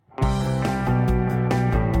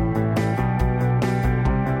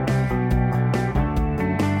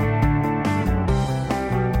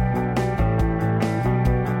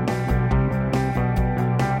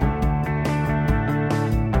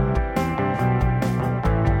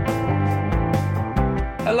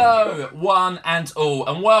Hello, one and all,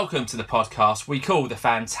 and welcome to the podcast we call the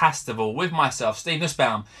Fantastival with myself, Steve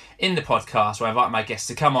Nussbaum, in the podcast where I invite my guests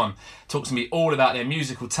to come on, talk to me all about their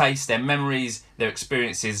musical taste, their memories, their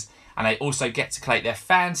experiences, and they also get to collate their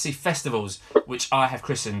fancy festivals, which I have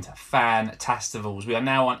christened Fantastivals. We are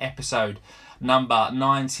now on episode number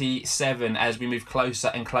 97 as we move closer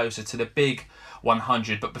and closer to the big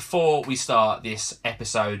 100. But before we start this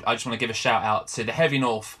episode, I just want to give a shout out to the Heavy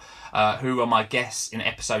North, who were my guests in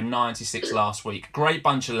episode 96 last week. Great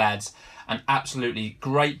bunch of lads, an absolutely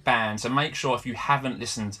great band. So make sure if you haven't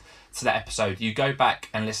listened to that episode, you go back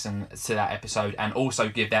and listen to that episode and also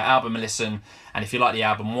give their album a listen. And if you like the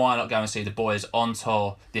album, why not go and see the boys on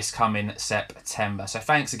tour this coming September. So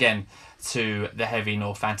thanks again to the Heavy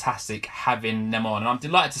North. Fantastic having them on. And I'm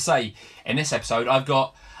delighted to say in this episode I've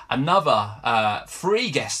got another 3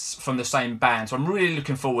 guests from the same band, so I'm really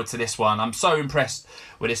looking forward to this one. I'm so impressed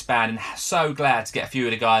with this band and so glad to get a few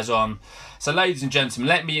of the guys on. So ladies and gentlemen,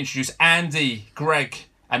 let me introduce Andy, Greg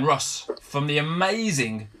and Russ from the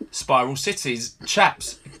amazing Spiral Cities.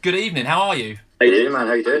 Chaps, good evening, how are you? How you doing, man?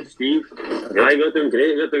 How you doing? Steve? Hi, you're doing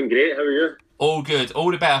great, how are you? All good,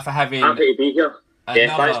 all the better for having... Happy to be here.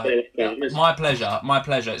 Yeah, thanks for it. My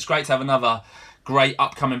pleasure. It's great to have another great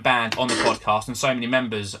upcoming band on the podcast and so many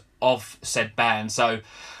members of said band. So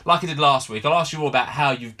like I did last week, I'll ask you all about how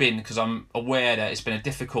you've been, because I'm aware that it's been a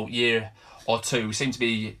difficult year or two. We seem to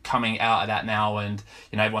be coming out of that now, and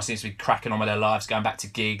everyone seems to be cracking on with their lives, going back to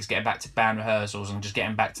gigs, getting back to band rehearsals and just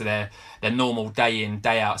getting back to their normal day in,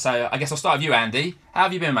 day out. So I guess I'll start with you, Andy. How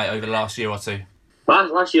have you been, mate, over the last year or two?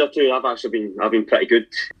 Last year or two, I've been pretty good.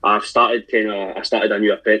 I started a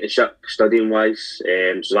new apprenticeship studying wise,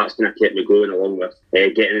 so that's kind of kept me going along with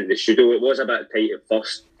getting into the studio. It was a bit tight at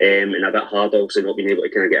first, and a bit hard also not being able to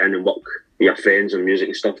kind of get in and work with your friends and music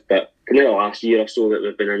and stuff. But kind of the last year or so that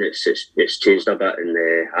we've been in, it's changed a bit,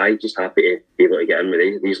 and I'm just happy to be able to get in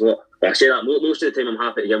with these lot. But I say that most of the time I'm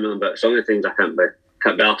happy to get in with them, but some of the things I can't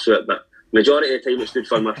be arsed with it. But majority of the time it's good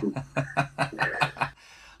fun with them.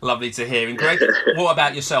 Lovely to hear. And Greg, what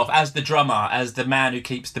about yourself as the drummer, as the man who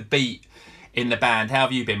keeps the beat in the band? How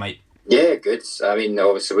have you been, mate? Yeah, good. I mean,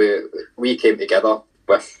 obviously we came together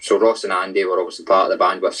so Ross and Andy were obviously part of the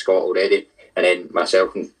band with Scott already, and then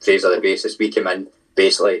myself and Fraser the bassist, we came in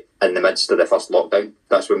basically in the midst of the first lockdown.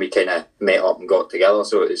 That's when we kind of met up and got together.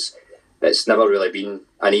 So it's never really been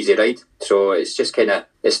an easy ride. So it's just kind of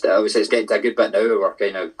it's getting to a good bit now. We're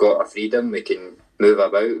kind of got our freedom. We can move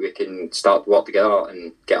about, we can start to work together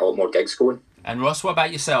and get a lot more gigs going. And Ross, what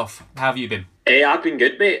about yourself? How have you been? I've been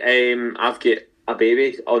good, mate. I've got a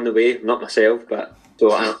baby on the way, not myself, but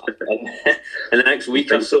so in the next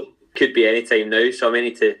week or so, could be any time now, so I may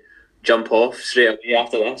need to jump off straight away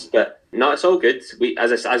after this. But no, it's all good.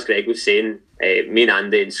 As Greg was saying, me and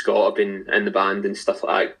Andy and Scott have been in the band and stuff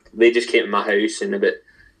like that. They just came to my house and about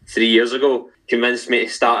 3 years ago convinced me to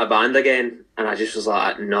start a band again, and I just was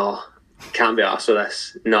like, no, can't be arsed with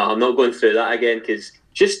this. No, I'm not going through that again, because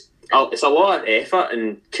it's a lot of effort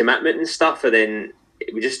and commitment and stuff. And then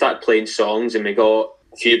we just started playing songs and we got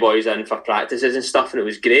a few boys in for practices and stuff, and it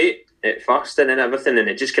was great at first, and then everything, and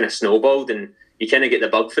it just kind of snowballed, and you kind of get the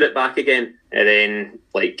bug for it back again. And then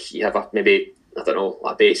you have a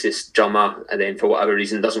bassist, drummer, and then for whatever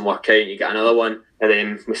reason it doesn't work out, you get another one. And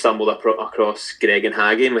then we stumbled across Greg and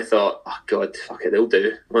Haggy, and we thought, oh God, fuck it, they'll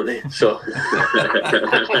do, won't they? So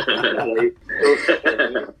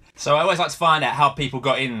So I always like to find out how people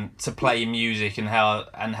got into playing music and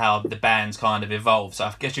how the bands kind of evolved. So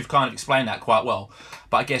I guess you've kind of explained that quite well.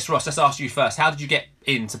 But I guess, Ross, let's ask you first. How did you get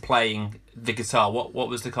into playing the guitar? What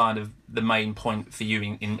was the kind of the main point for you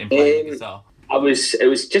in playing the guitar? It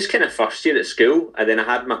was just kind of first year at school, and then I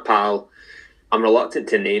had my pal. I'm reluctant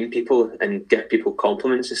to name people and give people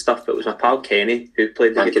compliments and stuff, but it was my pal Kenny who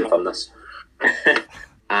played the guitar. From this.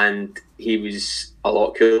 And he was a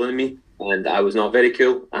lot cooler than me, and I was not very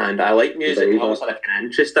cool. And I liked music, I always had an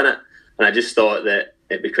interest in it, and I just thought that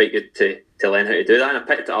it'd be quite good to learn how to do that. And I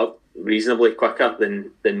picked it up reasonably quicker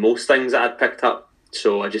than most things that I'd picked up.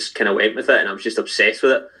 So I just kind of went with it, and I was just obsessed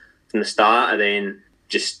with it from the start. And then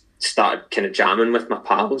just started kind of jamming with my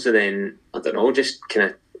pals, and then I don't know, just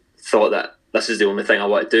kind of thought that this is the only thing I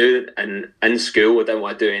want to do. And in school, I didn't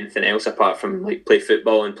want to do anything else apart from like play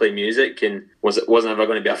football and play music, and wasn't ever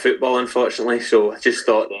going to be a football, unfortunately. So I just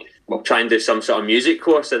thought that I'll try and do some sort of music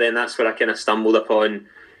course. And then that's where I kind of stumbled upon.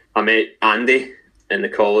 I met Andy in the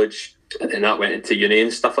college, and then that went into uni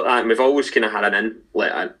and stuff like that. And we've always kind of had an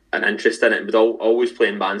interest in it. We'd always play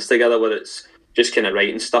in bands together, whether it's just kind of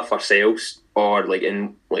writing stuff ourselves or like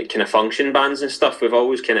in like kind of function bands and stuff. We've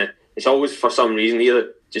always it's always for some reason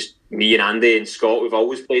either just me and Andy and Scott, we've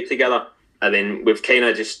always played together. and then we've kind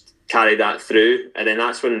of just carried that through. And then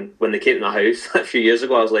that's when they came to my house a few years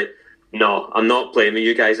ago, I was like, no, I'm not playing with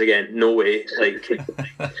you guys again. No way. Like,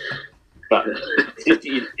 but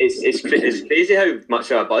it's crazy how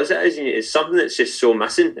much of a buzz it is. And it's something that's just so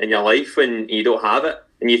missing in your life when you don't have it.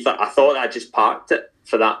 And I thought I just parked it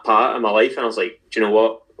for that part of my life, and I was like, do you know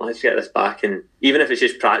what? Let's get this back. And even if it's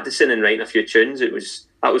just practicing and writing a few tunes, that was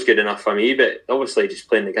good enough for me. But obviously, just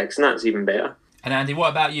playing the gigs and that's even better. And Andy, what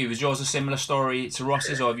about you? Was yours a similar story to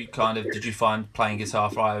Ross's, or did you find playing guitar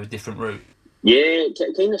via a different route? Yeah,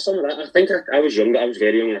 kind of some of that. I think I was younger. I was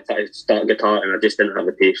very young when I started guitar, and I just didn't have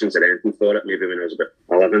the patience or anything for it. Maybe when I was about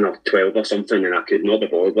 11 or 12 or something, and I could not be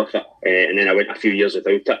bothered with it. And then I went a few years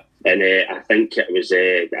without it. And I think it was,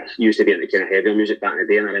 I used to be into kind of heavier music back in the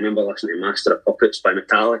day, and I remember listening to Master of Puppets by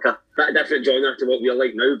Metallica. Bit different genre to what we're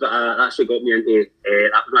like now, but that's what got me into,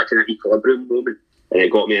 that was my kind of equilibrium moment. And it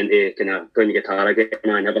got me into kind of playing the guitar again,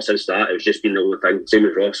 man. Ever since that, it's just been the only thing, same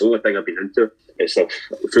as Ross, the only thing I've been into. It's like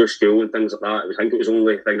through school and things like that. I think it was the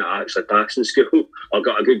only thing that I actually passed in school. I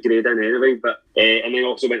got a good grade in anyway. But and then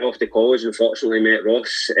also went off to college and fortunately met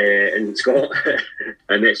Ross in Scotland.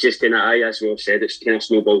 And it's just kind of, as Ross said, it's kind of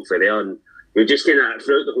snowballed for there. And we just kind of,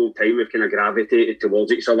 throughout the whole time, we've kind of gravitated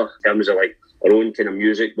towards each other in terms of like our own kind of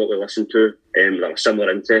music, what we listen to, like similar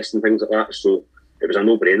interests and things like that. So it was a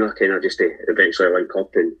no-brainer kind of just to eventually link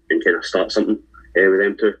up and kind of start something with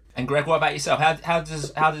them too. And Greg, what about yourself? How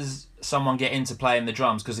does someone get into playing the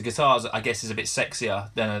drums? Because the guitar, I guess, is a bit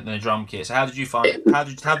sexier than a drum kit. So how did you find? How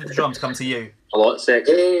did the drums come to you? A lot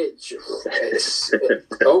sexy. It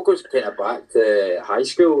all goes kind of back to high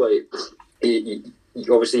school. Like you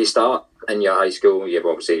obviously you start in your high school. You've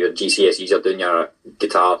obviously your GCSEs. You're doing your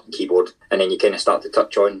guitar, keyboard, and then you kind of start to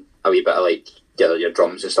touch on a wee bit of like your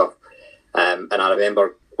drums and stuff. And I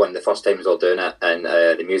remember when the first time I was all doing it, and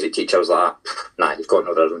the music teacher was like, "Nah, you've got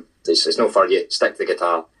no rhythm. It's no for you. Stick to the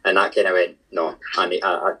guitar." And that kind of went, "No, I'm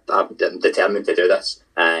determined to do this."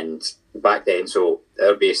 And back then, so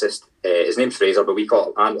our bassist, his name's Fraser, but we call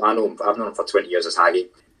him, I've known him for 20 years as Haggy.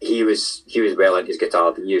 He was well into his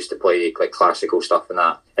guitar. He used to play like classical stuff and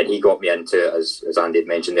that, and he got me into it, as Andy had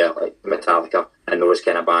mentioned there, like Metallica and those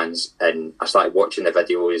kind of bands. And I started watching the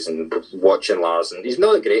videos and watching Lars, and he's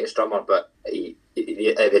not the greatest drummer, but he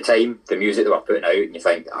at the time, the music they were putting out, and you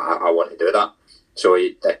think, I want to do that. So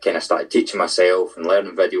I kind of started teaching myself and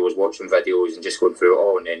learning videos, watching videos, and just going through it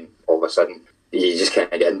all. And then all of a sudden, you just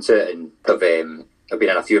kind of get into it. And I've been in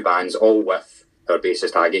a few bands, all with our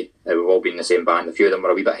bassist Aggie. We've all been in the same band. A few of them were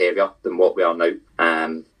a wee bit heavier than what we are now.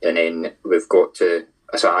 And then we've got to...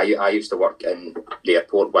 So I used to work in the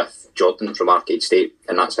airport with Jordan from Arcade State,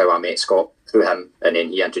 and that's how I met Scott, through him. And then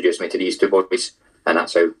he introduced me to these two boys, and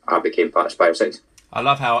that's how I became part of Spiral 6. I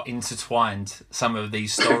love how intertwined some of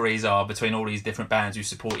these stories are between all these different bands who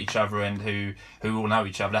support each other and who all know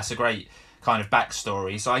each other. That's a great kind of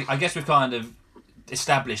backstory. So I guess we've kind of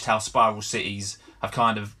established how Spiral Cities have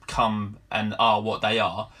kind of come and are what they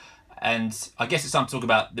are. And I guess it's time to talk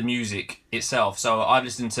about the music itself. So I've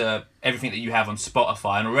listened to everything that you have on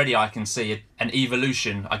Spotify, and already I can see an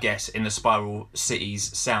evolution, I guess, in the Spiral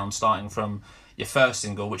Cities sound, starting from your first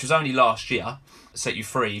single, which was only last year, Set You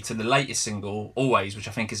Free, to the latest single, Always, which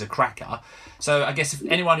I think is a cracker. So I guess if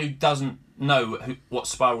anyone who doesn't know what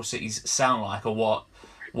Spiral Cities sound like or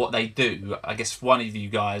what they do, I guess one of you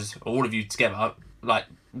guys, or all of you together, like,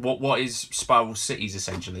 what is Spiral Cities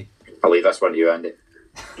essentially? I'll leave this one to you, Andy.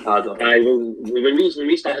 When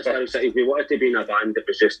we started Spiral Cities, we wanted to be in a band that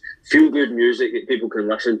was just feel good music that people can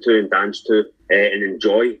listen to and dance to and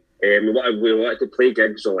enjoy. We wanted to play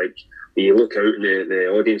gigs, so like you look out and the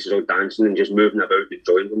audience is all dancing and just moving about and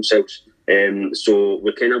enjoying themselves. So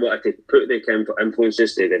we kind of wanted to put the kind of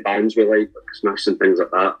influences to the bands we like Smash and things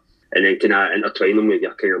like that, and then kind of intertwine them with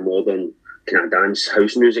your kind of modern kind of dance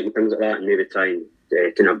house music and things like that, and maybe try and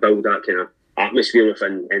kind of build that kind of atmosphere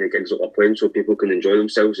within any gigs that we're playing, so people can enjoy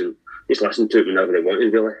themselves and just listen to it whenever they want to,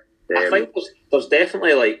 really. I think there's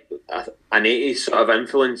definitely like an 80s sort of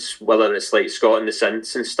influence, whether it's like Scott and the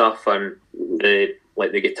synths and stuff, and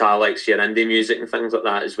the guitar likes your indie music and things like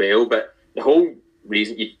that as well. But the whole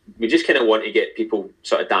reason we just kind of want to get people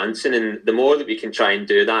sort of dancing, and the more that we can try and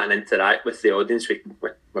do that and interact with the audience,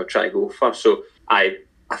 we'll try to go for. So I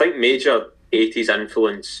think major 80s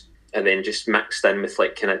influence, and then just mixed in with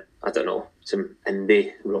like kind of, I don't know, some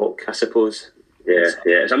indie rock, I suppose. Yeah,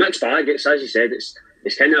 it's a mixed bag. It's, as you said, it's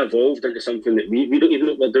kind of evolved into something that we don't even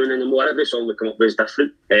know what we're doing anymore. Every song we come up with is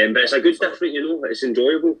different, but it's a good different, it's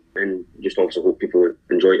enjoyable, and just also hope people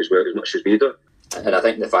enjoy it as well as much as we do. And I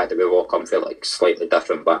think the fact that we've all come from like slightly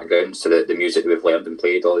different backgrounds, so that the music that we've learned and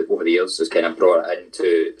played all over the years has kind of brought it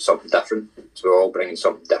into something different. So we're all bringing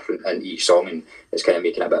something different in each song, and it's kind of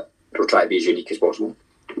making it a bit. We'll try to be as unique as possible.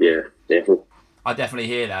 Yeah, definitely. I definitely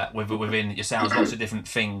hear that within your sounds, lots of different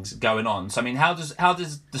things going on. So I mean, how do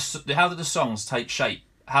the songs take shape?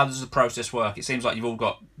 How does the process work? It seems like you've all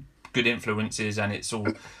got good influences and it's all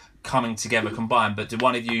coming together combined. But do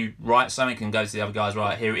one of you write something and go to the other guys,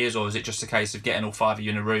 right, here it is, or is it just a case of getting all five of you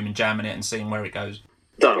in a room and jamming it and seeing where it goes?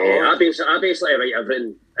 I basically write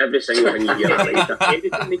everything, every single thing you hear.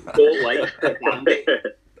 Anything you don't like.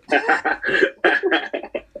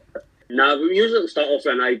 Nah, we usually start off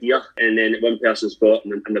with an idea, and then one person's got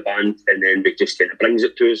in the band, and then they just kind of brings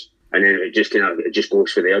it to us, and then it just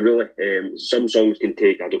goes for there really. Some songs can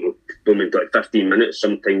take, I don't know, like 15 minutes.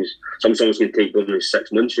 Some songs can take only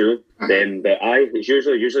 6 months, you know. But it's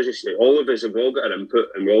usually just all of us have all got our input,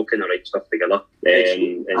 and we all kind of write stuff together.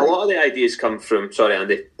 A lot of the ideas come from, sorry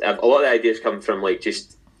Andy, a lot of the ideas come from like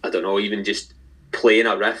just, I don't know, even just playing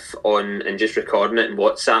a riff on and just recording it in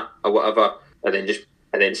WhatsApp or whatever,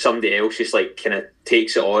 and then somebody else just like kind of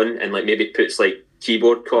takes it on and like maybe puts like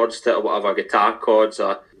keyboard chords to it or whatever, guitar chords,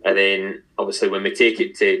 and then obviously when we take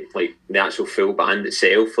it to like the actual full band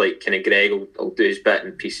itself, like kind of Greg will do his bit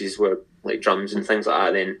and pieces with like drums and things like that.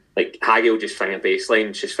 And then like Haggy will just find a bass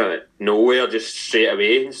line just from it nowhere, just straight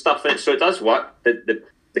away and stuff. And so it does work.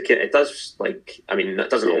 It does, like, I mean, it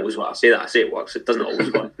doesn't always work. I say it works. It doesn't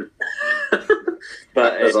always work.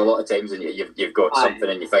 But there's a lot of times when you've got something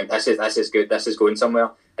and you think this is good, this is going somewhere,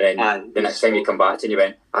 and then the next time you come back to it and you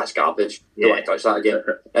went, that's garbage, don't want to touch that again.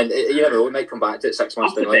 And you never know, we might come back to it 6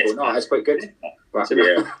 months and go, no, that's quite good. But,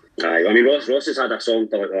 I mean, Ross has had a song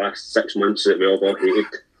for like the last 6 months that we all got hated.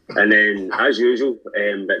 And then, as usual,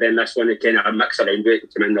 but then this one, it kind of mixed around with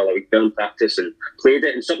it, came in the other week there in practice and played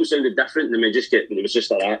it, and something sounded different, and then it was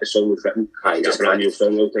just like that, the song was written, just a brand new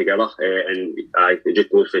song altogether, and it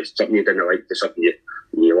just goes from something you didn't like to something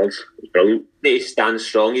you love. It's brilliant. They stand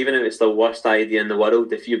strong, even if it's the worst idea in the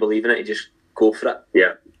world. If you believe in it, you just go for it.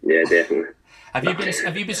 Yeah, definitely. Have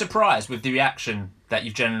you been surprised with the reaction that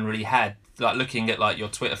you've generally had? Like looking at like your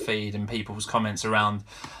Twitter feed and people's comments around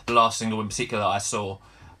the last single in particular that I saw.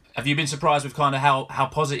 Have you been surprised with kind of how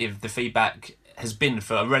positive the feedback has been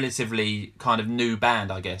for a relatively kind of new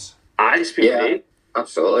band, I guess? It's been great.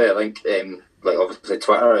 Absolutely. I think like obviously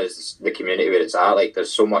Twitter is the community where it's at. Like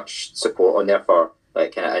there's so much support on there for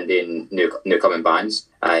like kind of indie and new coming bands,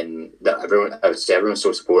 and that everyone's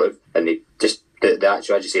so supportive, and they just the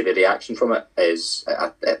actual, as you say, the reaction from it is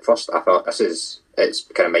at first I thought it's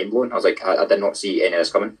kind of mind blowing. I was like, I did not see any of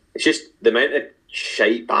this coming. It's just the amount of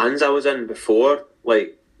shite bands I was in before,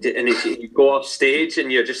 like. And you go off stage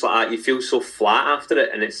and you're just like that, you feel so flat after it,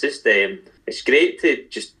 and it's just it's great to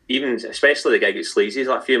just, even especially the gig at Sleazy's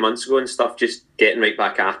like a few months ago and stuff, just getting right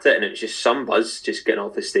back at it, and it's just some buzz just getting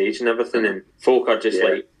off the stage and everything, and folk are just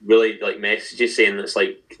like really like messages saying it's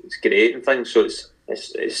like it's great and things, so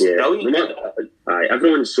it's brilliant.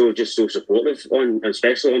 Everyone's so supportive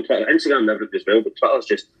especially on Twitter, Instagram and everything as well, but Twitter's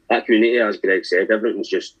just that community, as Greg said, everyone's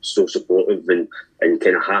just so supportive and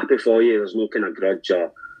kind of happy for you. There's no kind of grudge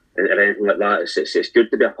or anything like that. It's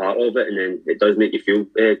good to be a part of it, and then it does make you feel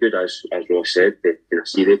good, as Ross said, to kind of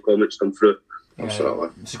see the comments come through. Absolutely.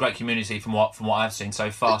 It's a great community from what I've seen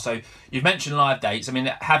so far. So you've mentioned live dates. I mean,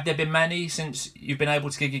 have there been many since you've been able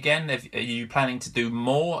to gig again? Are you planning to do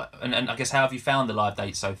more? And I guess, how have you found the live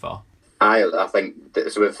dates so far? I think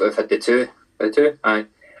so. We've had the two. The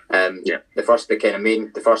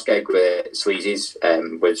first gig with Sleazy's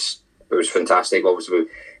was fantastic. Obviously,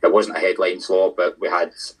 it wasn't a headline slot, but we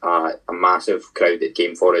had a massive crowd that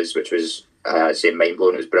came for us, which was mind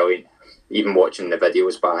blowing. It was brilliant. Even watching the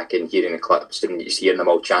videos back and hearing the clips and just hearing them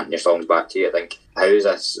all chanting your songs back to you, I think, how is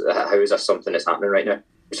this something that's happening right now?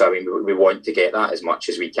 So I mean, we want to get that as much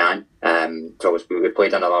as we can. So we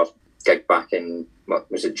played another gig back in, what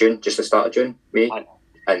was it, June? Just the start of June, May,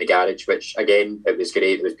 in the garage, which again, it was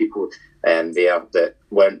great. There was people there that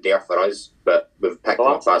weren't there for us, but we've picked them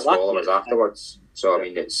up as followers afterwards. So I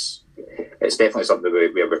mean, it's definitely something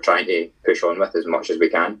we're trying to push on with as much as we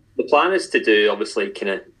can. The plan is to do obviously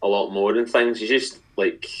kind of a lot more and things. You just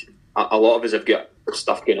like a lot of us have got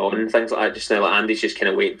stuff going on and things like that just now. Like Andy's just kind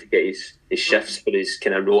of waiting to get his shifts for his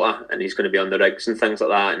kind of rota, and he's going to be on the rigs and things like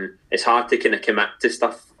that. And it's hard to kind of commit to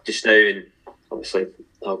stuff just now. And obviously,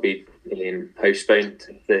 I'll be housebound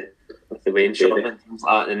with the Wayne shot and things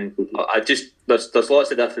like that. And I just there's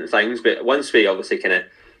lots of different things, but once we obviously kind of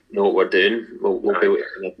know what we're doing, we'll be able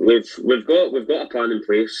to. We've got a plan in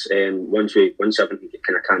place. Once everything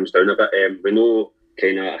kind of calms down a bit, we know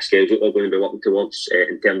kind of a schedule we're going to be working towards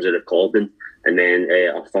in terms of recording, and then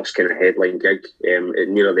our first kind of headline gig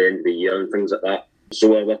near the end of the year and things like that.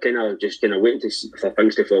 So we're kind of just kind of waiting for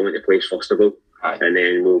things to fall into place first of all, and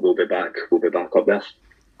then we'll be back. We'll be back up there.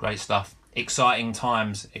 Great stuff. Exciting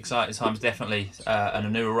times, definitely, and a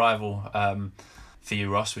new arrival for you,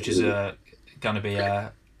 Ross, which is going to be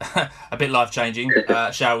a bit life-changing,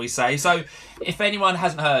 shall we say. So if anyone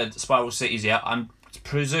hasn't heard Spiral Cities yet, I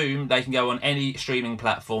presume they can go on any streaming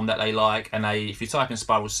platform that they like, and if you type in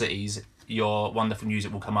Spiral Cities, your wonderful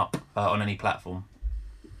music will come up on any platform.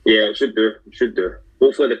 Yeah, it should do.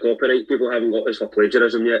 Hopefully the copyright people haven't got us for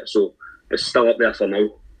plagiarism yet, so it's still up there for now.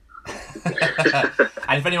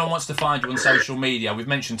 And if anyone wants to find you on social media, we've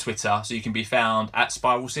mentioned Twitter, so you can be found at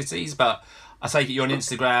Spiral Cities, but I take it you're on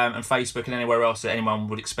Instagram and Facebook and anywhere else that anyone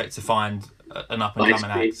would expect to find an up-and-coming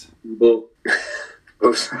act.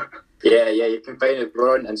 Yeah, you can find it.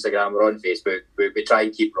 We're on Instagram, we're on Facebook. We try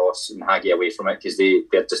and keep Ross and Haggy away from it because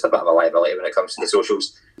they're just a bit of a liability when it comes to the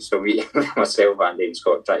socials. So we, myself, Andy and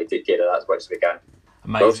Scott, try to take care of that as much as we can.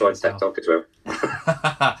 Amazing. We're also on TikTok as well.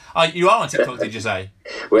 Oh, you are on TikTok, did you say?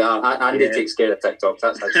 We are. Andy takes care of TikTok.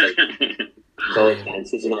 That's nice.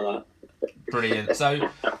 Dances and all that. Brilliant. So,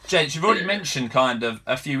 gents, you've already mentioned kind of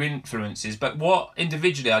a few influences, but what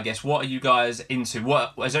individually, I guess, what are you guys into?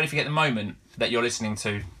 What is there anything at the moment that you're listening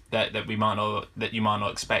to that you might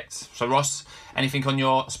not expect? So, Ross, anything on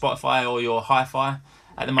your Spotify or your hi-fi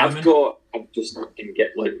at the moment? I've just been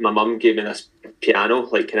my mum gave me this piano,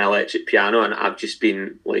 like an electric piano, and I've just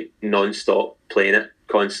been like non-stop playing it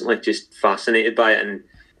constantly, just fascinated by it. And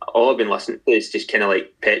all I've been listening to is just kind of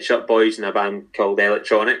like Pet Shop Boys and a band called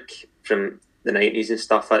Electronic from the 90s and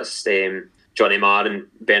stuff. That's Johnny Marr and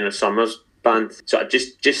Bernard Summers band. So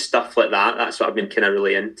just stuff like that. That's what I've been kind of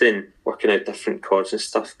really into, and working out different chords and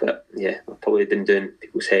stuff. But yeah, I've probably been doing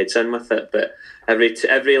people's heads in with it. But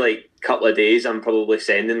every like couple of days, I'm probably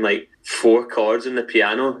sending like 4 chords on the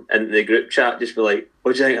piano in the group chat. Just be like,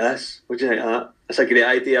 "What do you think of this? What do you think of that? It's a great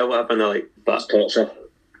idea, whatever." And they're like, "But torture."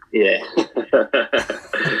 Yeah, 1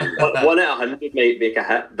 out of 100 might make a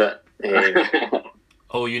hit, but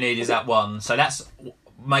all you need is that one. So that's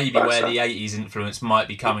maybe where the 80s influence might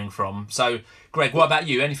be coming from. So, Greg, what about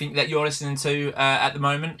you? Anything that you're listening to at the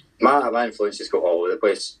moment? My influences go all over the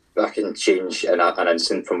place. I can change in an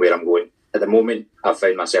instant from where I'm going. At the moment, I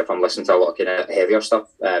find myself I'm listening to a lot of kind of heavier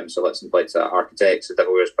stuff. So listening to like Architects, The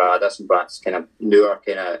Devil Wears Prada, some bands, kind of newer,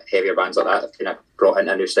 kind of heavier bands like that have kind of brought in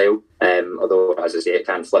a new style. Although, as I say, it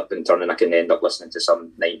can flip and turn, and I can end up listening to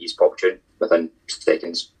some 90s pop tune within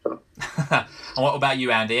seconds. So. And what about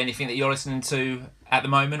you, Andy? Anything that you're listening to at the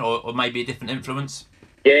moment, or maybe a different influence?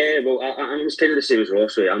 Yeah, well, I'm kind of the same as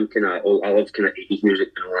Ross. So I love kind of 80s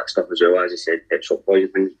music and all that stuff as well. As I said, Pet Shop Boys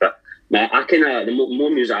and things. But the more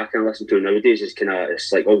music I can listen to nowadays is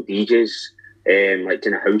it's like all DJs, like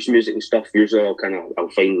kind of house music and stuff. Usually I'll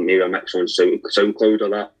find maybe a mix on SoundCloud or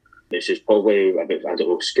that. It's just probably about, I don't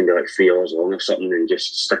know, it's going to be like 3 hours long or something, and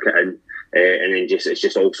just stick it in, and then it's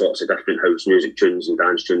just all sorts of different house music tunes and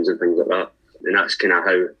dance tunes and things like that. And that's kind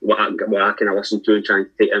of what I kind of listen to and trying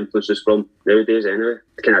to take influences from nowadays anyway.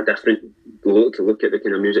 Kind of different look at the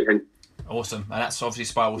kind of music thing. Awesome. And that's obviously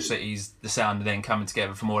Spiral Cities, the sound, and then coming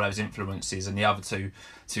together from all those influences, and the other two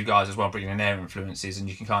guys as well bringing in their influences, and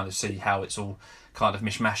you can kind of see how it's all kind of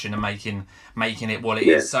mishmashing and making it what it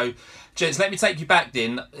is. So, gents, let me take you back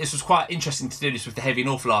then. This was quite interesting to do this with the Heavy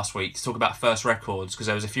North last week, to talk about first records, because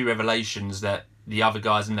there was a few revelations that the other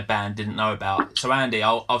guys in the band didn't know about. So, Andy,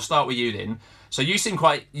 I'll start with you then. So you seem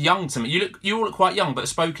quite young to me. You all look quite young, but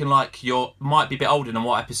spoken like you might be a bit older than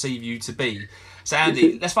what I perceive you to be. So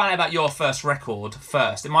Andy, let's find out about your first record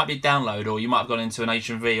first. It might be a download, or you might have gone into an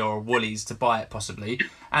H&V or a Woolies to buy it possibly.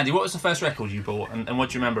 Andy, what was the first record you bought, and what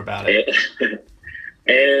do you remember about it?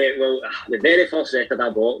 Well, the very first record I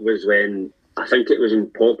bought was when, I think it was when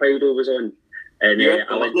Pop Idol was on, and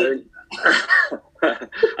I went down.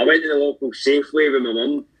 I went to the local Safeway with my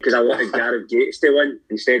mum because I wanted Gareth Gates to win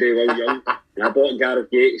instead of Will Young, and I bought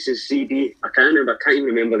Gareth Gates' CD. I can't even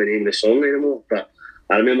remember the name of the song anymore, but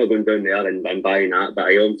I remember going down there and buying that. But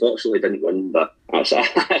I unfortunately didn't win. But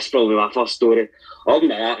that's probably my first story. Other than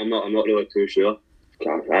that, I'm not really too sure.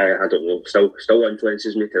 I don't know. Still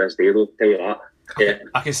influences me to this day, though. Tell you that. Yeah.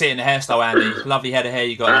 I can see it in the hairstyle, Andy. Lovely head of hair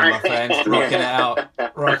you got there, my friend. Rocking it out.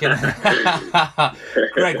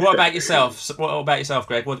 Greg, what about yourself?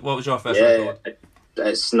 Greg? What was your first record?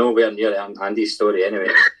 It's nowhere near Andy's story anyway.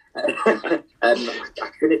 I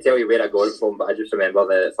couldn't tell you where I got it from, but I just remember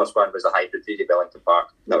the first one was the Hybrid DJ Bellington Park.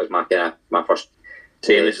 That was my first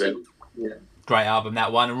taste. Yeah. Great album,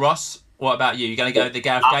 that one. And Ross, what about you? You going to go the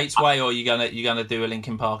Gareth Gates way, or are you going to do a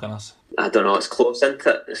Linkin Park on us? I don't know. It's close, isn't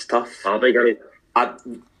it? It's tough. I'll be good.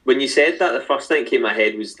 When you said that, the first thing that came to my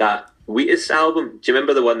head was that Wheatus album. Do you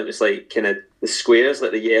remember the one that was like kind of the squares,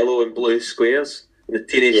 like the yellow and blue squares? The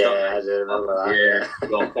teenage stuff. Yeah, I do remember that. Yeah,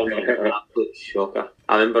 an absolute shocker.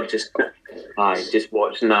 I remember just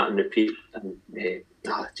watching that and repeat, and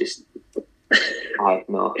just.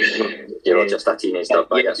 No. You were just a teenage stuff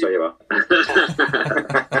back, that's where you were.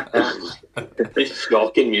 Just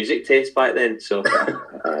shocking music taste back then, so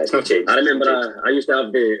it's no change. I remember I used to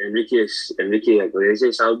have the Enrique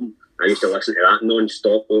Iglesias album. I used to listen to that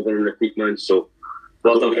non-stop over and repeat, man, so I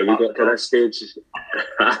don't know how we got to this stage.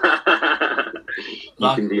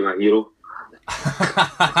 You can be my hero.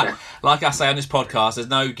 Like I say on this podcast,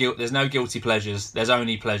 there's no guilty pleasures, there's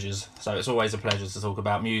only pleasures, so it's always a pleasure to talk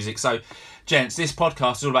about music. So gents, this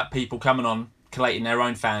podcast is all about people coming on, collating their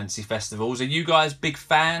own fantasy festivals. Are you guys big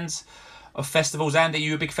fans of festivals? Andy, are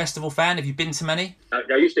you a big festival fan? Have you been to many? I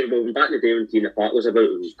used to, back in the day when Tina Park was about,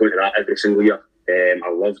 I was going to that every single year. I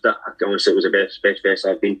loved it. Honestly, it was the best fest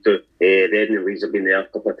I've been to. Reading and Leeds have been there a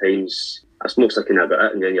couple of times. That's mostly kind of about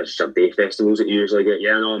it. And then there's your day festivals that you usually get.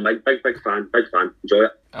 Yeah, no, I'm a big fan. Enjoy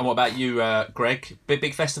it. And what about you, Greg?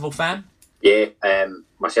 Big festival fan? Yeah,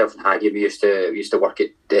 myself and Haggy, we used to work at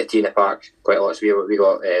Tina Park quite a lot, so we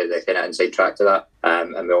got the kind of inside track to that,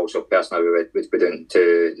 and we also personally we went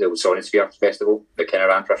to the old Sonisphere festival that kind of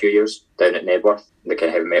ran for a few years down at Nebworth. The kind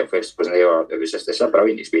of heavy metal festival wasn't there. It's a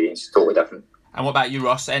brilliant experience, totally different. And what about you,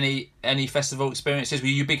 Ross? Any festival experiences? Were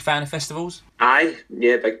you a big fan of festivals? Aye,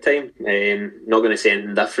 yeah, big time. Not going to say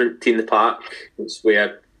anything different. Tina Park, it's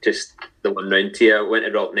where just the one round here. Went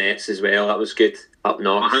to Rock Ness as well. That was good. Up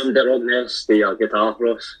north. I handed Rock Ness the guitar for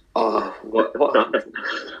us. Oh, what happened?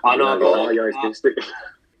 I know.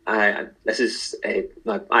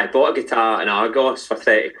 I bought a guitar in Argos for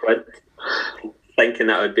 30 quid, thinking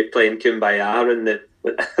that I would be playing Kumbaya and the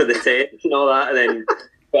tapes and all that, and then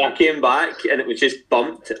but I came back and it was just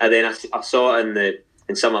bumped, and then I saw it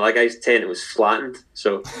in some other guy's tent. It was flattened,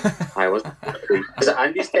 so I wasn't. Is it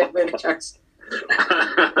Andy's tent by any chance?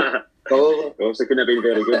 Oh, also couldn't have been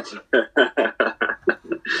very good.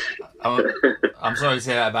 I'm sorry to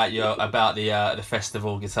hear about the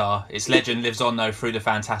festival guitar. Its legend lives on though through the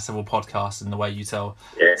Fantastival podcast and the way you tell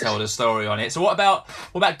the story on it. So what about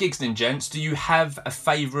gigs then, gents? Do you have a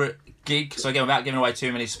favourite gig? So again, without giving away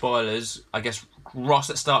too many spoilers, I guess Ross,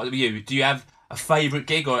 let's start with you. Do you have a favourite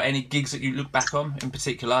gig or any gigs that you look back on in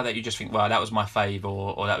particular that you just think, wow, that was my fave,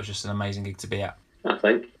 or that was just an amazing gig to be at? I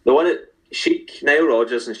think the one at Chic, Nile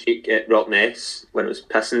Rodgers and Chic at Rock Ness when it was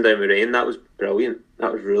pissing down with rain, that was brilliant.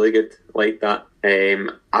 That was really good, like that.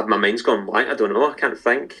 My mind's gone blank, I don't know, I can't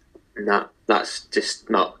think. And that's just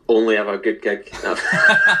not only ever a good gig.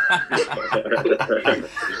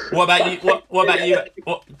 What about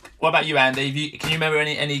you, Andy? Can you remember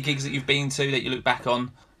any gigs that you've been to that you look back on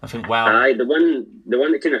and think, wow? Aye, the one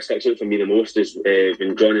that kind of sticks out for me the most is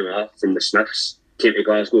when Johnny Math from the Smiths came to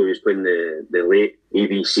Glasgow. He was playing the late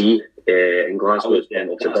ABC in Glasgow. It's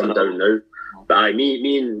gone down now. But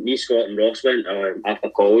me, Scott and Ross went after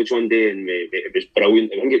college one day, and it was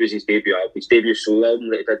brilliant. I think it was his debut solo album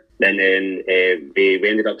that he did. And then we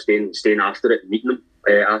ended up staying after it, meeting him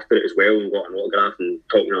after it as well, and got an autograph and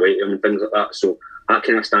talking away to him and things like that. So that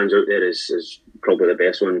kind of stands out there as probably the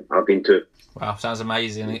best one I've been to. Wow, sounds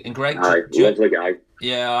amazing. And Greg, lovely guy.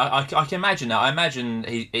 Yeah, I can imagine that. I imagine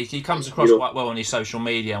he comes across quite well on his social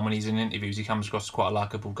media, and when he's in interviews, he comes across as quite a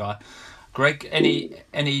likeable guy. Greg,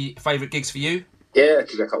 any favourite gigs for you? Yeah, I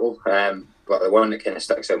could be a couple. But the one that kind of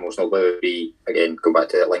sticks out most notably would be, again, go back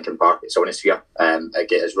to Lincoln Park at Sonisphere.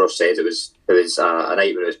 Again, as Ross said, it was a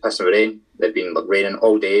night where it was pissing with rain. It'd been raining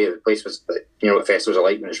all day. The place was, what festivals are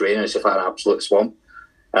like when it's raining. It's just like an absolute swamp.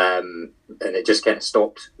 And it just kind of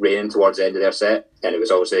stopped raining towards the end of their set, and it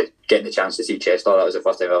was obviously getting the chance to see Chester. That was the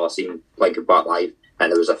first time I've ever seen Linkin Park live, and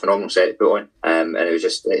it was a phenomenal set to put on. And it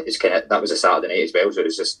was kind of, that was a Saturday night as well, so it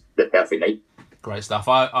was just the perfect night. Great stuff.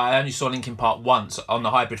 I only saw Linkin Park once on the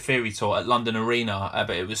Hybrid Theory tour at London Arena,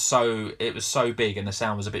 but it was so big and the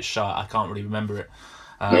sound was a bit shy. I can't really remember it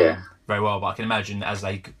very well, but I can imagine as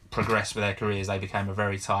they progressed with their careers, they became a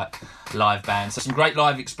very tight live band. So some great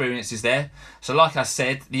live experiences there. So like I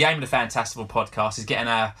said, the aim of the Fantastival podcast is getting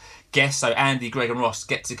our guests, so Andy, Greg and Ross,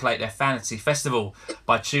 get to collate their fantasy festival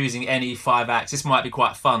by choosing any 5 acts. This might be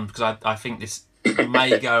quite fun because I think this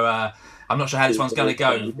may go... I'm not sure how this one's going to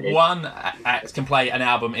go. One act can play an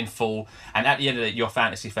album in full, and at the end of your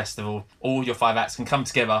fantasy festival, all your 5 acts can come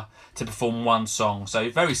together to perform one song. So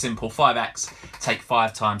very simple. 5 acts take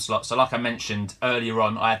 5 time slots. So like I mentioned earlier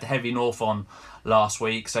on, I had the Heavy North on last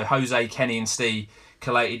week. So Jose, Kenny and Steve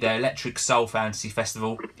collated their Electric Soul Fantasy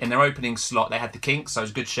Festival. In their opening slot, they had the Kinks, so it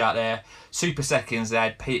was a good shout there. Super Seconds, they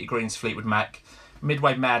had Peter Green's Fleetwood Mac.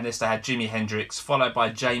 Midway Madness, they had Jimi Hendrix, followed by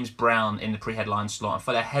James Brown in the pre-headline slot. And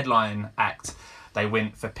for their headline act, they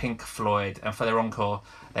went for Pink Floyd. And for their encore,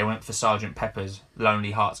 they went for Sgt. Pepper's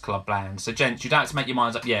Lonely Hearts Club Band. So, gents, you don't have to make your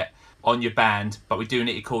minds up yet on your band, but we do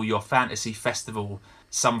need to call your fantasy festival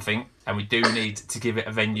something, and we do need to give it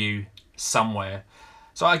a venue somewhere.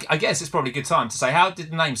 So I guess it's probably a good time to say, how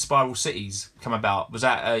did the name Spiral Cities come about? Was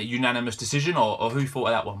that a unanimous decision, or who thought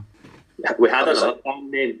of that one? We had another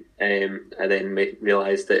band name, and then we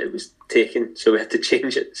realised that it was taken, so we had to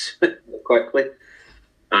change it quickly.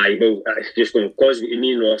 Aye, well, just going, because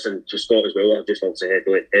me and Ross and just Scott as well, I've just also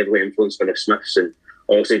heavily influenced by the Smiths, and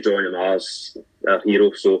also Johnny Marr's our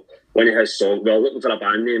hero. So one of his songs, we were looking for a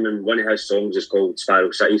band name, and one of his songs is called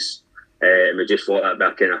Spiral Cities. And we just thought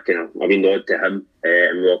that'd be a wee nod to him,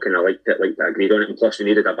 and we all kind of liked it, agreed on it. And plus, we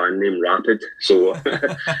needed a band name, Rapid, so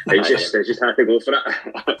it just had to go for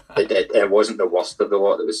it. It wasn't the worst of the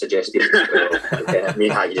lot that was suggested. Me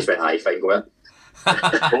and Haggy just went, "Aye, fine, go it."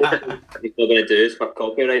 What we're going to do is for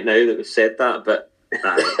copyright now that we've said that, but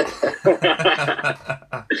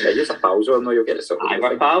you're a pals, well, no, you'll get it sorted. aye,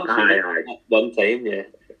 we're pals. Aye. One time, yeah.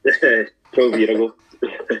 12 years ago.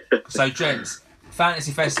 So, gents,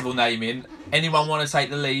 Fantasy Festival naming. Anyone want to take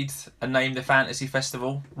the lead and name the Fantasy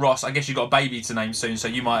Festival? Ross, I guess you've got a baby to name soon, so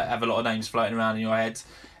you might have a lot of names floating around in your head.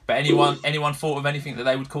 But anyone thought of anything that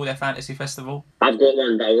they would call their Fantasy Festival? I've got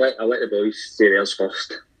one, but I'll let the boys say theirs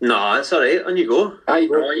first. No, that's all right. On you go. Aye,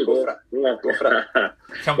 Go for it.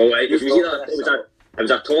 Well, it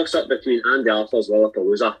was a toss-up between Andy Arthur's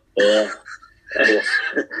Lollapalooza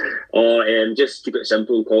or just keep it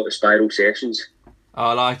simple and call it the Spiral Sessions.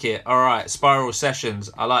 I like it. All right, Spiral Sessions.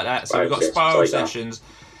 I like that. So we've got Spiral Sessions.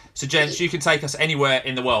 So, gents, you can take us anywhere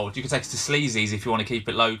in the world. You can take us to Sleazy's if you want to keep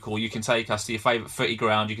it local. You can take us to your favourite footy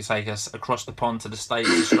ground. You can take us across the pond to the States,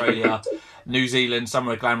 Australia, New Zealand,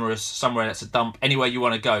 somewhere glamorous, somewhere that's a dump. Anywhere you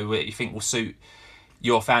want to go where you think will suit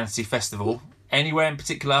your fantasy festival. Anywhere in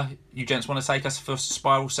particular you gents want to take us for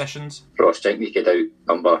Spiral Sessions? Ross, do you think we could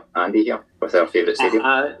outnumber Andy here with our favourite stadium?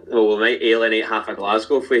 Well, we might alienate half of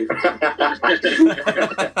Glasgow if we...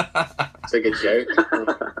 It's a good shout.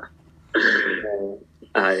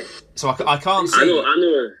 Aye. So I can't see... I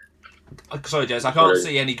know. Sorry, Jez, I can't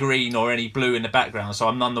see any green or any blue in the background, so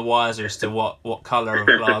I'm none the wiser as to what colour of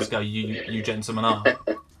Glasgow you gentlemen are.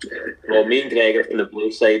 Well, me and Greg are from the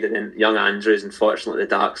blue side, and then young Andrew's unfortunately the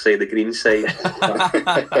dark side, the green side.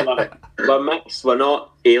 We're mixed. We're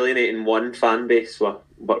not alienating one fan base. We're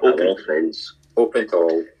open. We're all friends. Open to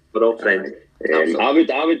all. We're all friends. I know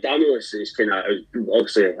it's kind of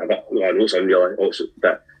obviously a bit. Well, I know it's unreal, also,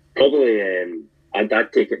 but probably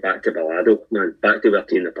I'd take it back to Bellado, man. Back to where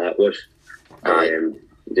Tea in the Park was.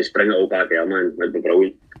 Just bring it all back there, man. It'd be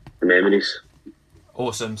brilliant. The memories.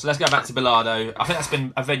 Awesome. So let's go back to Bellado. I think that's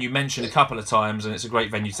been a venue mentioned a couple of times, and it's a great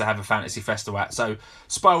venue to have a fantasy festival at. So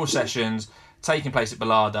Spiral Sessions taking place at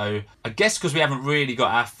Bellado. I guess because we haven't really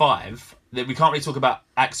got our five, that we can't really talk about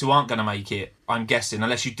acts who aren't going to make it, I'm guessing,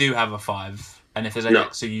 unless you do have a five. And if there's any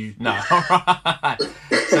acts who you... No. All right.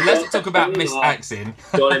 So let's talk about missed acts in.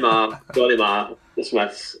 Johnny Marr, the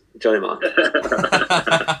Smiths, Johnny Marr.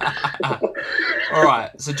 All right,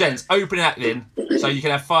 so gents, opening act in. So you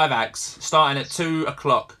can have 5 acts, starting at 2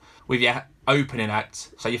 o'clock with your opening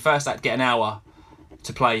act. So your first act get an hour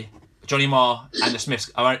to play. Johnny Marr and the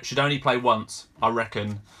Smiths should only play once, I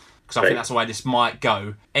reckon, because I think that's the way this might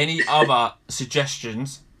go. Any other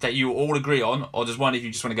suggestions that you all agree on, or does one of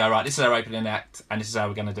you just want to go, right, this is our opening act and this is how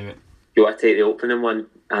we're going to do it? You want to take the opening one,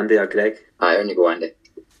 Andy or Greg? Aye, on you go, Andy.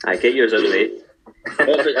 Aye, get yours out of the way.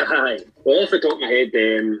 Off the top of my head,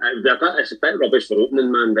 it's a bit rubbish for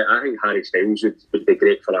opening, man, but I think Harry Styles would be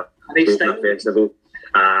great for a festival.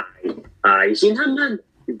 Aye, you seen him, man?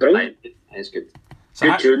 He's brilliant. It's good. So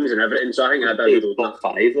good tunes and everything, so I think that'd be a good top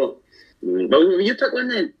 5 though. Well, you pick one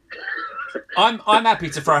then. I'm happy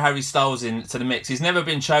to throw Harry Styles into the mix. He's never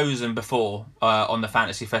been chosen before on the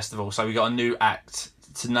Fantasy Festival, so we got a new act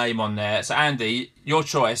to name on there. So Andy, your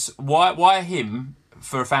choice. Why him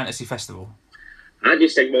for a Fantasy Festival? I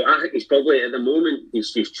just think, I think he's probably, at the moment,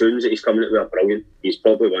 his tunes that he's coming out with are brilliant. He's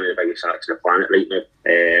probably one of the biggest acts on the planet right now.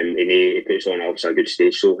 And he puts on obviously a good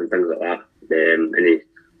stage show and things like that. And I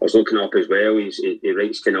was looking up as well, he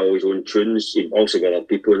writes kind of all his own tunes. He also got other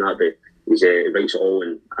people in that, but he writes it all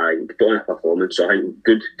and he put on a performance. So I think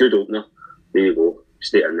good opener. There you go,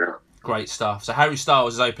 stay in there. Great stuff. So Harry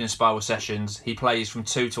Styles is opening Spiral Sessions. He plays from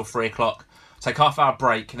 2 till 3 o'clock. Take half-hour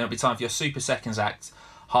break, and it'll be time for your Super Seconds act,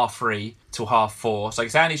 3:30 till 4:30. So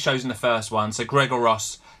it's Andy's chosen the first one. So Greg or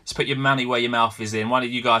Ross, just put your money where your mouth is in. One of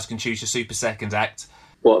you guys can choose your Super Seconds act.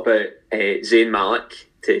 What about Zayn Malik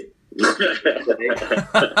to...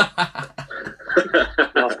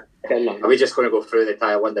 Are we just going to go through the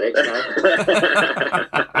entire One Direction?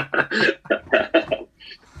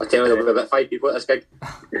 I'll tell you, there'll be about 5 people at this gig.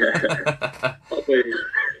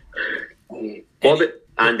 What about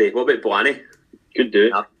Andy? What about Blaney? Could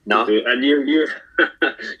do. No. Could do. And you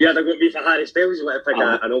had to go me for Harry Styles. You want to pick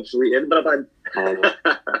an obsolete Edinburgh band?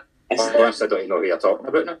 Honestly, I don't even know who you're talking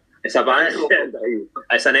about now. It's a band.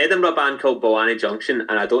 It's an Edinburgh band called Blaney Junction,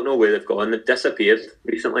 and I don't know where they've gone. They've disappeared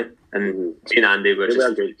recently, and me and Andy were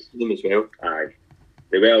just good. them as well. Aye.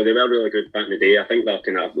 They were really good back in the day. I think they're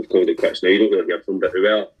kind of, they've called it quits now. You don't really hear from them, but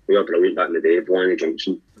they were brilliant back in the day. Blaney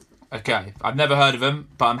Junction. Okay, I've never heard of them,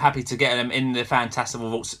 but I'm happy to get them in the Fantastival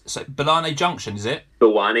vaults. So, Blarney Junction, is it?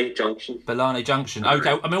 Blaney Junction. Blarney Junction.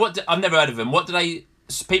 Okay, I mean, I've never heard of them. What do they?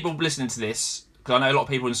 People listening to this, because I know a lot of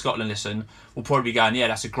people in Scotland listen, will probably be going, "Yeah,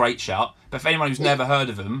 that's a great shout." But for anyone who's never heard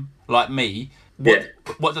of them, like me,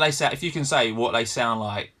 what do they say? If you can say what they sound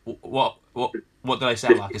like, what do they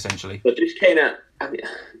sound like essentially? They're just kind of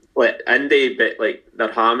like indie, but like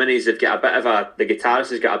their harmonies, they've got a bit of the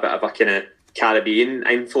guitarist has got a bit of a kind of Caribbean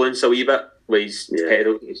influence a wee bit with his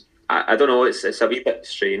pedal. I don't know, it's a wee bit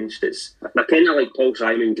strange. They're kind of like Paul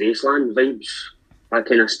Simon Graceland vibes, that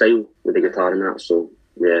kind of style with the guitar and that. So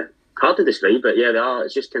yeah, hard to describe, but yeah, they are.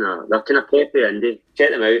 It's just they're kind of poppy indie. Check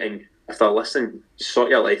them out, and if they're listening, sort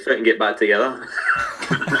your life out and get back together.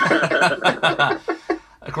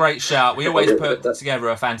 A great shout. We always put together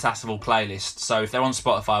a Fantastival playlist, so if they're on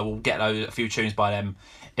Spotify, we'll get a few tunes by them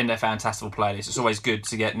in their Fantastival playlist. It's always good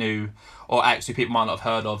to get new or acts who people might not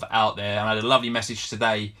have heard of out there. And I had a lovely message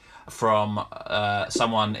today from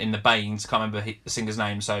someone in the Baines, can't remember the singer's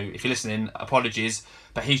name, so if you're listening, apologies,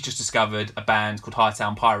 but he's just discovered a band called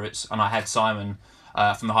Hightown Pirates, and I had Simon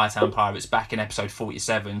from the Hightown Pirates back in episode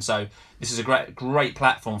 47, so this is a great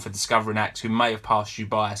platform for discovering acts who may have passed you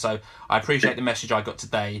by. So I appreciate the message I got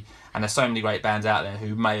today, and there's so many great bands out there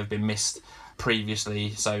who may have been missed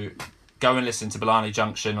previously, so go and listen to Blarney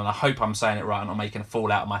Junction, and I hope I'm saying it right and not making a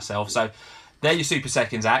fool out of myself. So they're your Super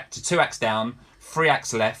Seconds act. 2 acts down, 3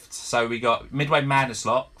 acts left. So we got Midway Madness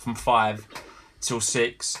lot from 5 till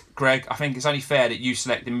 6. Greg, I think it's only fair that you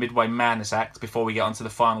select the Midway Madness act before we get onto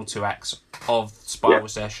the final 2 acts of Spiral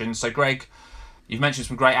Session. So Greg, you've mentioned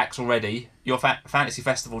some great acts already. Your Fantasy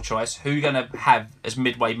Festival choice, who are you going to have as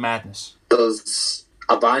Midway Madness? There's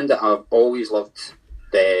a band that I've always loved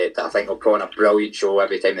that I think will put on a brilliant show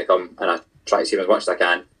every time they come, and I try to see them as much as I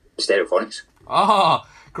can. Stereophonics. Oh,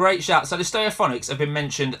 great shout. So the Stereophonics have been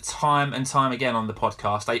mentioned time and time again on the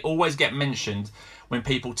podcast. They always get mentioned when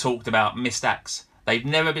people talked about missed acts. They've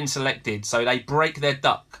never been selected, so they break their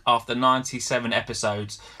duck after 97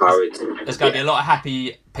 episodes. There's going to be a lot of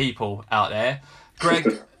happy people out there.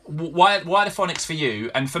 Greg, why the Phonics for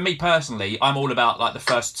you? And for me personally, I'm all about like the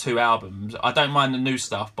first 2 albums. I don't mind the new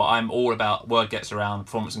stuff, but I'm all about Word Gets Around,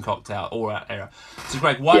 Performance and Cocktail, all that era. So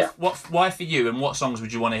Greg, why for you, and what songs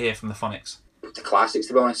would you want to hear from the Phonics? The classics,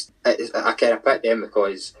 to be honest. I kind of picked them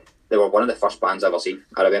because they were one of the first bands I ever seen.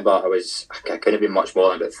 I remember I couldn't have been much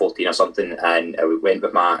more than about 14 or something, and I went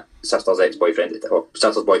with my sister's ex-boyfriend, or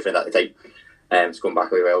sister's boyfriend at the time. It's going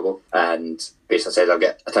back a wee while ago, and basically said I'll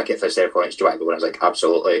get a ticket for the Stereophonics. Do you want to go? And I was like,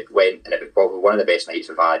 absolutely. Went, and it was probably one of the best nights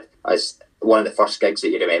we've had. As one of the first gigs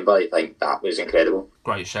that you remember, I think that was incredible.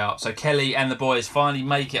 Great shout. So Kelly and the boys finally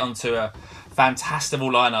make it onto a Fantastival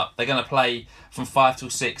lineup. They're going to play from 5 till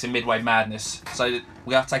 6 in Midway Madness. So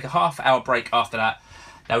we have to take a half-hour break after that.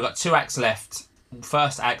 Now we've got 2 acts left.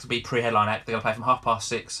 First act will be pre-headline act. They're going to play from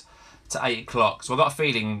 6:30 to 8 o'clock. So I've got a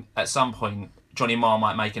feeling at some point Johnny Marr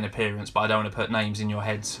might make an appearance, but I don't want to put names in your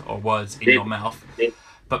heads or words in your mouth.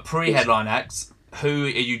 But pre-headline acts, who are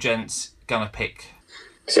you gents going to pick?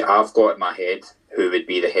 See, I've got in my head who would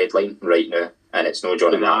be the headline right now, and it's no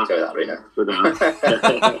Johnny Marr. I'll tell you that right now.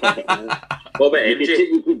 What about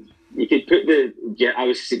MJ? You could put I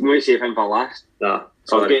was going to save him for last.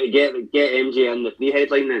 So get MJ in the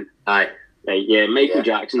pre-headline then. Aye. Right, yeah, Michael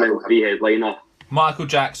Jackson then pre-headliner. Michael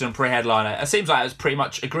Jackson pre-headliner. It seems like it was pretty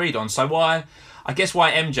much agreed on. So why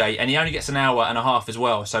MJ? And he only gets an hour and a half as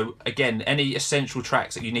well. So again, any essential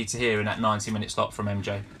tracks that you need to hear in that 90-minute slot from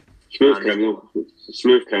MJ? Smooth Criminal.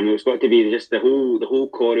 It's got to be just the whole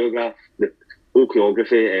choreography,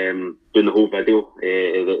 doing the whole video.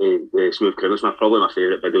 The Smooth Criminal is probably my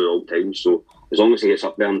favourite video of all time. So as long as he gets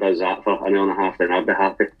up there and does that for an hour and a half, then I'll be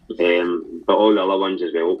happy. But all the other ones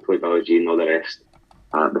as well, hopefully Billie Jean and all the rest,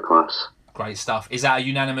 the class. Great stuff. Is that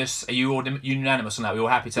unanimous? Are you all unanimous on that? We're all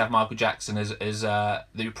happy to have Michael Jackson as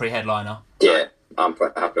the pre-headliner? Yeah, I'm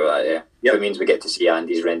happy with that, yeah. If it means we get to see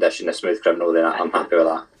Andy's rendition of Smooth Criminal, then I'm happy with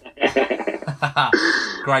that.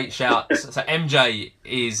 Great shout. So MJ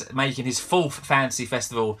is making his 4th Fantasy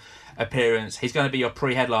Festival appearance. He's going to be your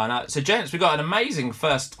pre-headliner. So, gents, we've got an amazing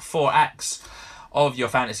first 4 acts of your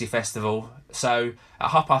fantasy festival. So, at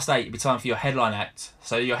 8:30, it'll be time for your headline act.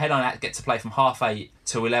 So, your headline act gets to play from 8:30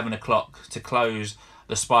 to 11 o'clock to close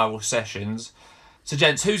the Spiral sessions. So,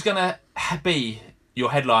 gents, who's going to be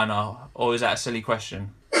your headliner, or is that a silly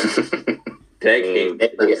question?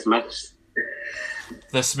 The Smiths.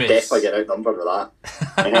 The Smiths. Definitely get outnumbered with that.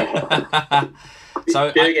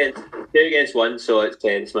 So two against one, so it's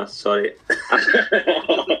Ken Smith. Sorry.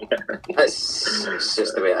 It's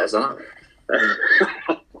just the way it is, isn't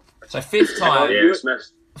it? So fifth time. Yeah,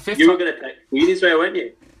 Smiths. You were going to pick Queen as well, weren't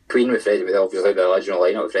you? Queen with Freddie, with obviously the original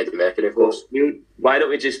lineup with Freddie Mercury, of course. Why don't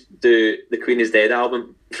we just do the Queen is Dead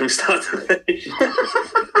album from start to finish?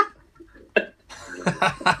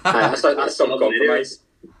 That's some compromise.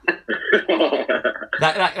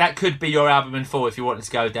 That could be your album in full if you wanted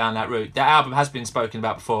to go down that route. That album has been spoken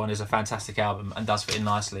about before and is a fantastic album and does fit in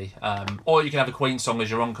nicely. Or you can have a Queen song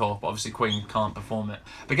as your encore, but obviously Queen can't perform it.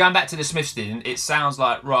 But going back to the Smiths, it sounds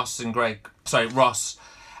like Ross and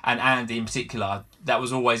Andy in particular, that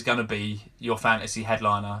was always going to be your fantasy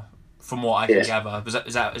headliner, from what I can gather.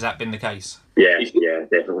 Has that been the case? Yeah,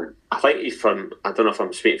 definitely. I think I don't know if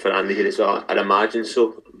I'm speaking for Andy here as well, I'd imagine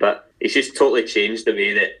so, but it's just totally changed the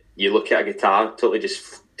way that you look at a guitar, totally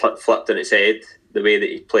just flipped on its head, the way that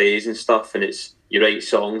he plays and stuff, and you write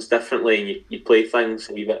songs differently and you play things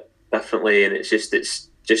a wee bit differently, and it's just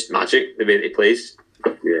magic, the way that he plays.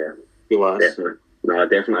 Yeah, definitely. No, I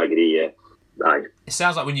definitely agree, yeah. Aye. It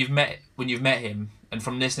sounds like when you've met him, and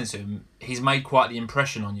from listening to him, he's made quite the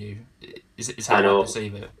impression on you. Is how I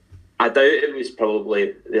perceive it. I doubt it was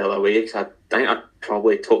probably the other way, because I think I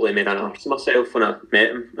probably totally made an arse of myself when I met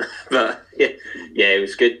him. But yeah, it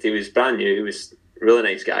was good. He was brand new. He was a really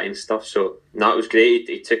nice guy and stuff. So no, it was great.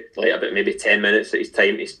 He took like about maybe 10 minutes of his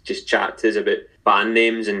time to just chat to us about band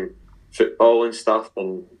names and football and stuff.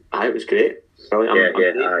 And it was great.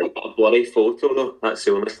 Brilliant. I've got a blurry photo though. That's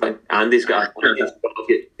the only thing. Andy's got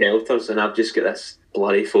delters, and I've just got this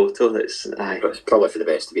blurry photo. It's probably for the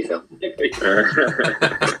best, to be fair.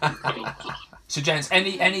 So, gents,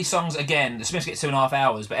 any songs again? The Smiths get 2.5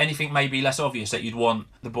 hours, but anything maybe less obvious that you'd want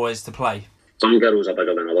the boys to play? Some girls are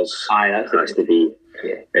bigger than others. That has to be.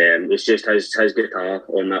 Yeah. It's just his guitar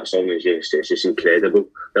on that song is just incredible.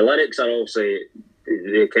 The lyrics are obviously,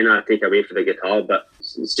 they kind of take away from the guitar, but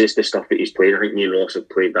it's just the stuff that he's playing. I think me and Ross have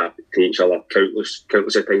played that to each other countless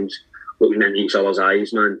of times, looking into each other's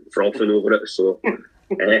eyes, man, frothing over it. So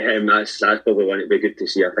that's probably one it'd be good to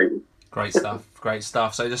see, I think. Great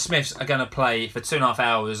stuff. So the Smiths are going to play for 2.5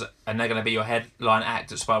 hours, and they're going to be your headline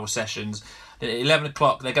act at Spiral Sessions. Then at 11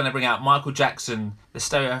 o'clock, they're going to bring out Michael Jackson, the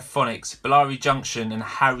Stereophonics, Bellari Junction, and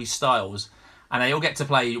Harry Styles. And they all get to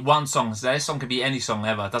play one song. So their song could be any song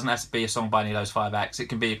ever. It doesn't have to be a song by any of those 5 acts. It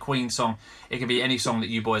can be a Queen song. It can be any song that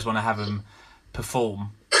you boys want to have them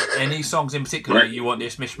perform. Any songs in particular you want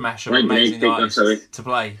this mishmash of amazing artists to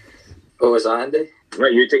play? Oh, was that Andy?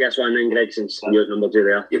 Right, you take this one then, Greg, since you're number 2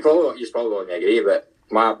 there. You probably won't agree, but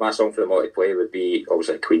my song for them all to play would be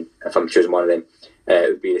obviously Queen. If I'm choosing one of them, it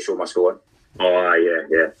would be The Show Must Go On. Oh,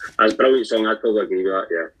 yeah. That's a brilliant song. I'd probably agree with that,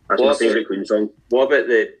 yeah. That's my favourite Queen song. What about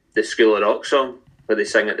the School of Rock song, where they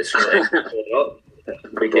sing at the School of Rock?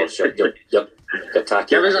 You're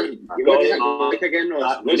tacky. What does it like again,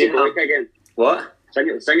 Ross? What does it like again? What? Sing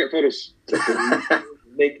it for us.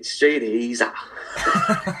 Make it straight easy.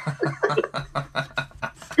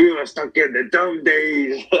 We were stuck in the dumb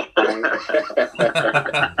days.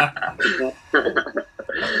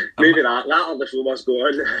 Maybe that or The Show Must Go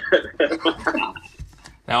On.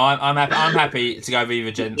 Now I'm happy to go with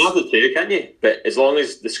either, gents. Have the two, can you? But as long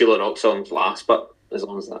as the School of Rock songs last, but as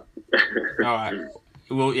long as that. All right.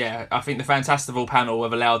 Well, yeah, I think the Fantastival panel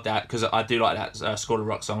have allowed that, because I do like that School of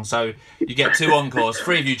Rock song. So you get 2 encores,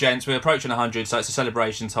 3 of you gents. We're approaching 100, so it's a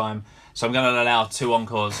celebration time. So I'm going to allow 2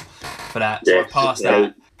 encores for that. So I've passed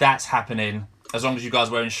that. That's happening. As long as you guys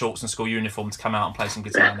are wearing shorts and school uniform to come out and play some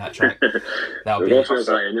guitar on that track. That'll be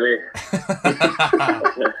anyway.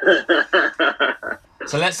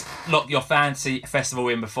 So let's lock your fantasy festival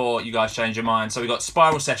in before you guys change your mind. So we've got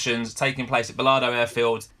Spiral Sessions taking place at Bilardo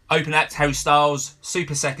Airfield. Open act Harry Styles,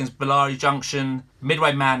 Super Seconds Bellari Junction,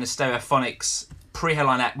 Midway Man the Stereophonics,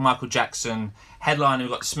 pre-headline act Michael Jackson, headline we've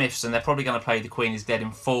got the Smiths, and they're probably going to play The Queen is Dead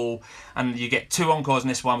in full. And you get 2 encores in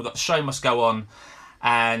this one. We've got The Show Must Go On,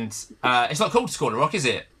 and it's not called School of Rock, is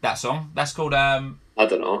it? That song? That's called I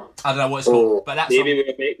don't know. I don't know what it's called, but that maybe song,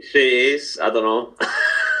 we'll make sure it is. I don't know.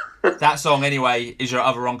 that song anyway is your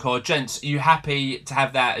other encore. Gents, are you happy to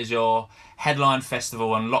have that as your headline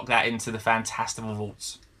festival and lock that into the Fantastival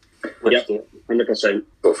vaults? Yep, 100%.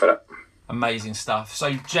 Go for it. Amazing stuff.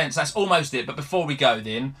 So, gents, that's almost it. But before we go,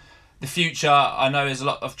 then, the future. I know there's a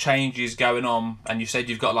lot of changes going on, and you said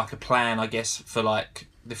you've got like a plan, I guess, for like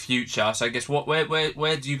the future. So, I guess where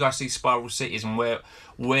do you guys see Spiral Cities, and where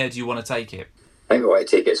do you want to take it? I think we want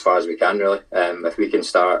to take it as far as we can, really. If we can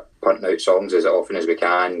start punting out songs as often as we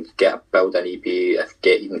can, build an EP,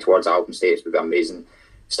 get even towards album states would be amazing.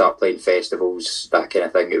 Start playing festivals, that kind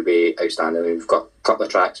of thing, it would be outstanding. We've got a couple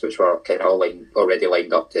of tracks which were kind of already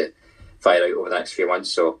lined up to fire out over the next few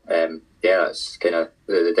months. So, that's kind of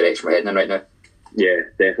the direction we're heading in right now. Yeah,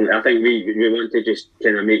 definitely. I think we want to just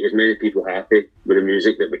kind of make as many people happy with the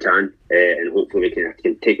music that we can, and hopefully we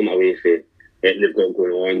can take them away from anything they've got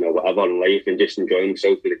going on or whatever in life, and just enjoy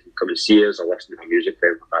themselves when they can come and see us or listen to our music,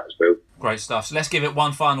 things like that as well. Great stuff. So let's give it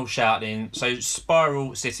one final shout in. So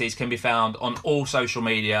Spiral Cities can be found on all social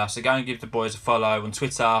media. So go and give the boys a follow on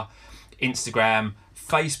Twitter, Instagram,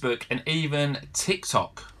 Facebook, and even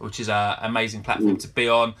TikTok, which is an amazing platform to be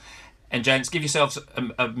on. And gents, give yourselves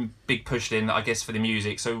a big push then, I guess, for the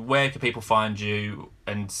music. So where can people find you?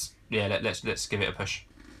 And yeah, let's give it a push.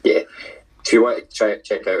 Yeah. If you want to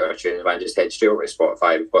check out our tunes, man, just head straight over to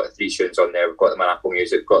Spotify. We've got the 3 tunes on there. We've got them on Apple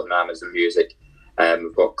Music, we've got them on Amazon Music.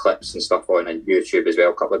 We've got clips and stuff on YouTube as well.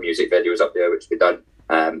 A couple of music videos up there which we've done.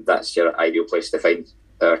 That's your ideal place to find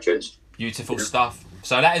our tunes. Beautiful stuff.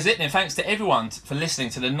 So that is it then. Thanks to everyone for listening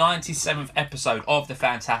to the 97th episode of the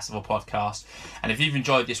Fantastival podcast. And if you've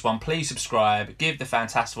enjoyed this one, please subscribe. Give the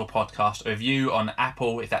Fantastival podcast a review on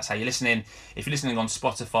Apple if that's how you're listening. If you're listening on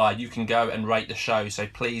Spotify, you can go and rate the show. So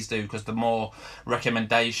please do, because the more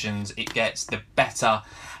recommendations it gets, the better.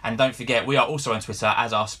 And don't forget, we are also on Twitter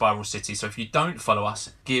as our Spiral City. So if you don't follow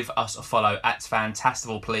us, give us a follow at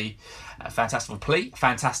Fantastival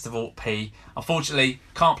P. Unfortunately,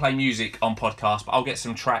 can't play music on podcast, but I'll get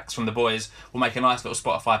some tracks from the boys. We'll make a nice little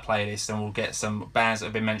Spotify playlist, and we'll get some bands that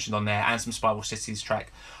have been mentioned on there and some Spiral Cities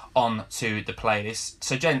track onto the playlist.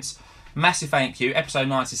 So, gents, massive thank you. Episode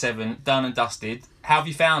 97, done and dusted. How have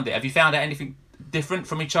you found it? Have you found out anything different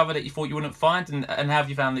from each other that you thought you wouldn't find? And how have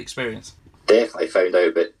you found the experience? Definitely found out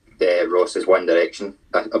about Ross's One Direction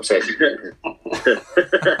obsession.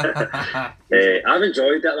 I've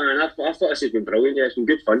enjoyed it, man. I thought this has been brilliant. Yeah, it's been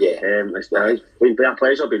good fun. Yeah. It's been a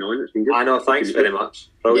pleasure being on. It's been good. I know, thanks very much.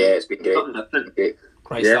 Brilliant. Yeah, it's been great.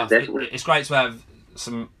 Great stuff. It's great to have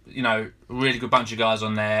some, really good bunch of guys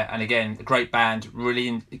on there, and again, a great band.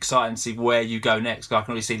 Really exciting to see where you go next. I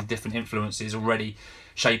can really see the different influences already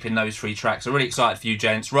shaping those 3 tracks. I'm really excited for you,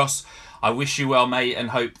 gents. Ross, I wish you well, mate,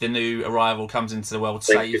 and hope the new arrival comes into the world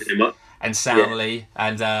safe and soundly,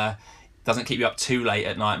 and doesn't keep you up too late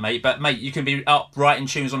at night, mate. But, mate, you can be up writing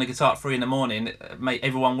tunes on the guitar at 3 a.m. Mate,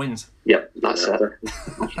 everyone wins. Yep, that's it.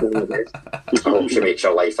 I hope she makes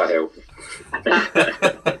your life a hell.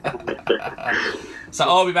 So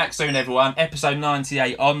I'll be back soon, everyone. Episode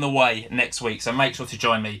 98 on the way next week, so make sure to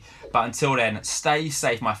join me. But until then, stay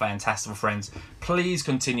safe, my Fantastival friends. Please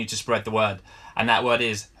continue to spread the word. And that word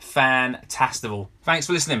is Fantastival. Thanks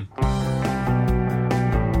for listening.